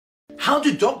How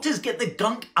do doctors get the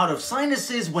gunk out of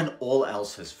sinuses when all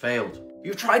else has failed?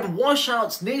 You've tried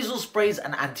washouts, nasal sprays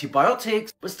and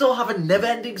antibiotics, but still have a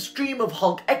never-ending stream of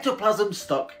Hulk ectoplasm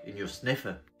stuck in your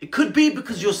sniffer. It could be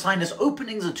because your sinus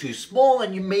openings are too small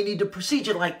and you may need a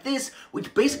procedure like this,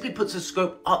 which basically puts a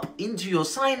scope up into your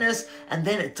sinus and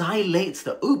then it dilates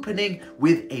the opening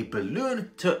with a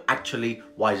balloon to actually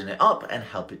widen it up and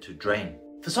help it to drain.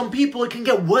 For some people, it can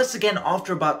get worse again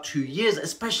after about 2 years,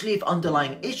 especially if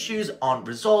underlying issues aren't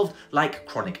resolved, like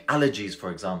chronic allergies, for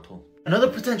example. Another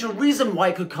potential reason why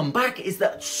it could come back is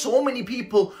that so many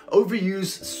people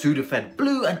overuse Sudafed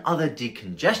Blue and other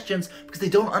decongestants because they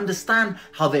don't understand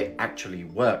how they actually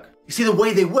work. You see, the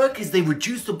way they work is they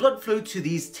reduce the blood flow to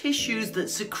these tissues that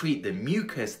secrete the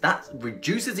mucus. That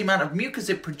reduces the amount of mucus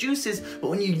it produces, but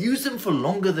when you use them for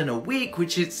longer than a week,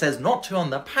 which it says not to on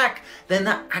the pack, then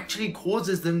that actually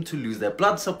causes them to lose their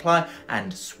blood supply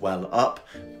and swell up,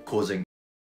 causing